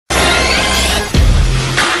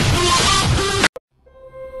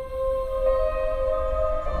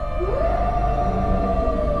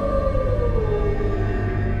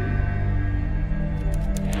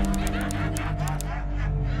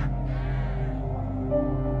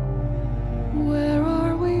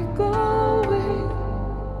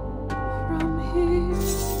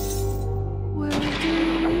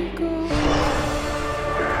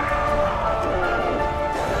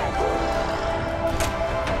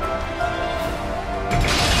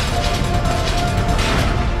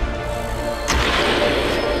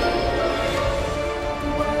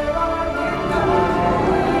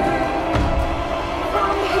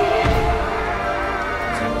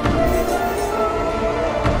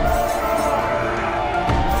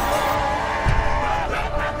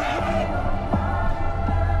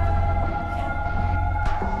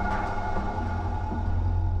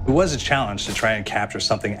was a challenge to try and capture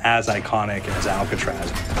something as iconic as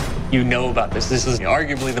Alcatraz. You know about this. This is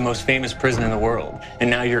arguably the most famous prison in the world, and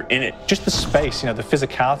now you're in it. Just the space, you know, the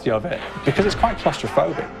physicality of it, because it's quite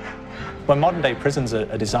claustrophobic. When modern-day prisons are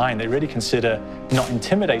designed, they really consider not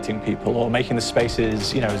intimidating people or making the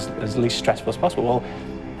spaces, you know, as least stressful as possible. Well,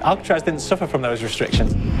 Alcatraz didn't suffer from those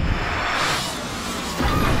restrictions.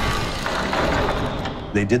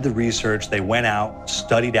 They did the research, they went out,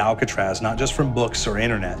 studied Alcatraz, not just from books or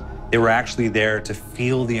internet. They were actually there to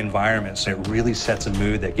feel the environment, so it really sets a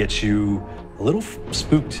mood that gets you a little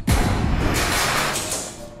spooked.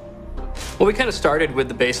 Well, we kind of started with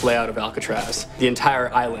the base layout of Alcatraz. The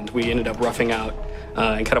entire island we ended up roughing out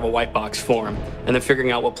in kind of a white box form, and then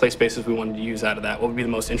figuring out what play spaces we wanted to use out of that, what would be the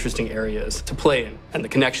most interesting areas to play in, and the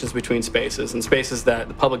connections between spaces, and spaces that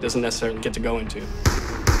the public doesn't necessarily get to go into.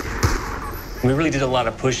 We really did a lot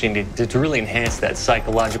of pushing to really enhance that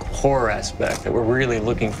psychological horror aspect that we're really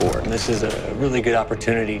looking for. And this is a really good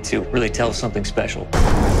opportunity to really tell something special.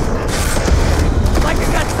 Like I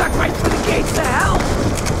got stuck right through the gates to hell!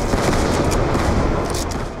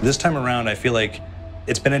 This time around, I feel like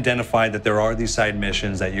it's been identified that there are these side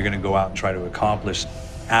missions that you're going to go out and try to accomplish.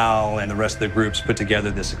 Al and the rest of the groups put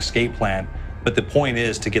together this escape plan, but the point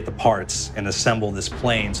is to get the parts and assemble this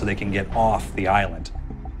plane so they can get off the island.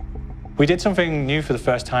 We did something new for the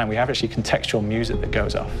first time. We have actually contextual music that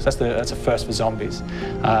goes off. So that's a first for zombies.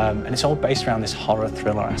 And it's all based around this horror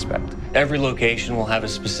thriller aspect. Every location will have a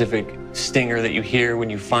specific stinger that you hear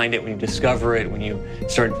when you find it, when you discover it, when you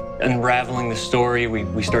start unraveling the story,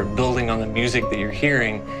 we start building on the music that you're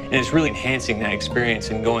hearing, and it's really enhancing that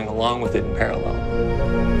experience and going along with it in parallel.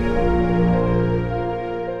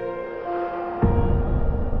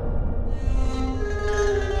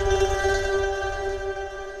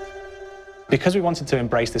 Because we wanted to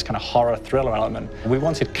embrace this kind of horror thriller element, we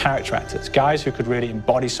wanted character actors, guys who could really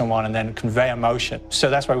embody someone and then convey emotion. So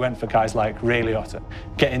that's why we went for guys like Ray Liotta,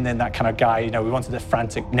 getting in that kind of guy, you know, we wanted a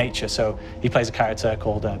frantic nature. So he plays a character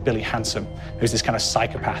called Billy Handsome, who's this kind of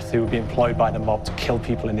psychopath who would be employed by the mob to kill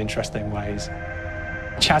people in interesting ways.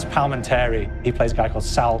 Chaz Palminteri, he plays a guy called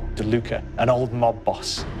Sal DeLuca, an old mob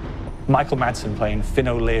boss. Michael Madsen playing Finn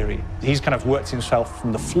O'Leary. He's kind of worked himself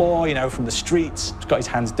from the floor, you know, from the streets. He's got his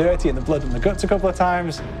hands dirty and the blood and the guts a couple of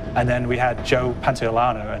times. And then we had Joe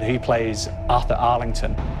Pantoliano, and he plays Arthur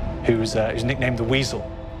Arlington, who's nicknamed the Weasel.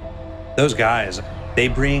 Those guys, they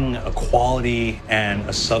bring a quality and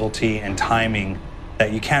a subtlety and timing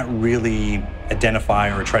that you can't really identify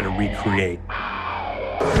or try to recreate.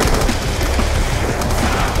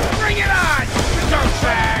 Bring it on!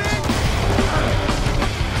 Dirtbags!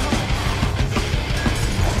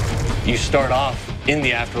 You start off in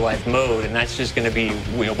the afterlife mode, and that's just going to be,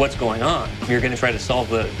 you know, what's going on. You're going to try to solve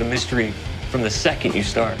the mystery from the second you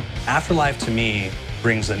start. Afterlife, to me,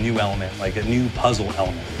 brings a new element, like a new puzzle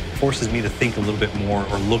element. It forces me to think a little bit more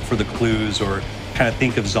or look for the clues or kind of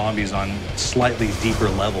think of zombies on a slightly deeper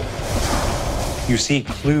level. You see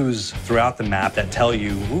clues throughout the map that tell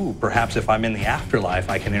you, ooh, perhaps if I'm in the afterlife,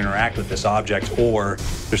 I can interact with this object, or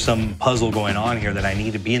there's some puzzle going on here that I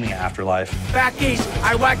need to be in the afterlife. Back east,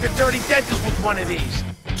 I whacked a dirty dentist with one of these.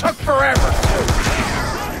 Took forever, too.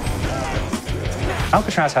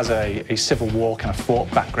 Alcatraz has a Civil War kind of fort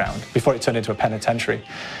background before it turned into a penitentiary.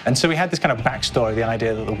 And so we had this kind of backstory, the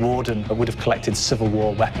idea that the warden would have collected Civil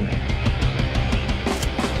War weaponry.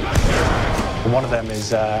 And one of them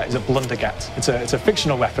is a blundergat. It's a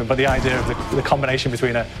fictional weapon, but the idea of the combination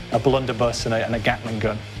between a blunderbuss and a Gatling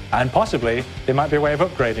gun. And possibly, there might be a way of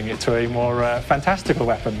upgrading it to a more fantastical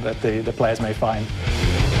weapon that the players may find. You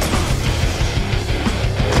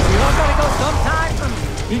all gotta go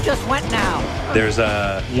sometime? You just went now. There's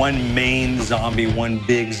one main zombie, one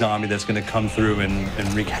big zombie that's going to come through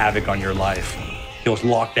and wreak havoc on your life. He'll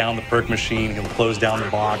lock down the perk machine, he'll close down the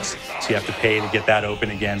box, so you have to pay to get that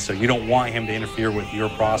open again. So you don't want him to interfere with your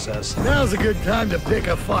process. Now's a good time to pick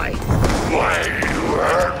a fight.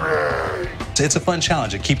 It's a fun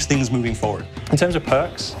challenge. It keeps things moving forward. In terms of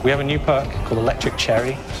perks, we have a new perk called Electric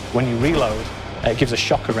Cherry. When you reload, it gives a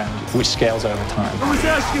shock around you, which scales over time. I was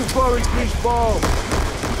asking for it, baseball.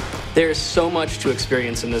 There's so much to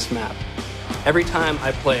experience in this map. Every time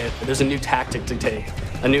I play it, there's a new tactic to take,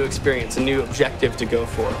 a new experience, a new objective to go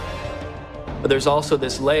for. But there's also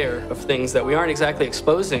this layer of things that we aren't exactly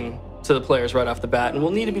exposing to the players right off the bat and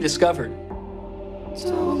will need to be discovered.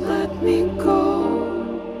 Don't let me go.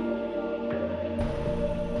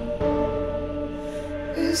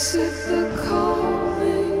 Is it the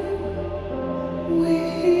calling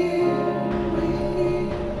we hear?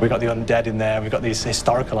 We've got the undead in there, we've got these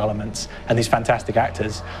historical elements, and these fantastic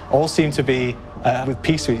actors all seem to be with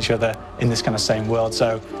peace with each other in this kind of same world.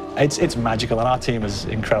 So it's magical, and our team is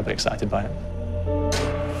incredibly excited by it.